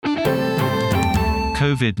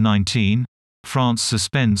COVID-19. France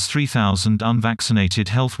suspends 3,000 unvaccinated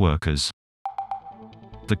health workers.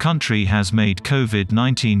 The country has made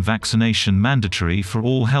COVID-19 vaccination mandatory for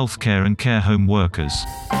all healthcare and care home workers.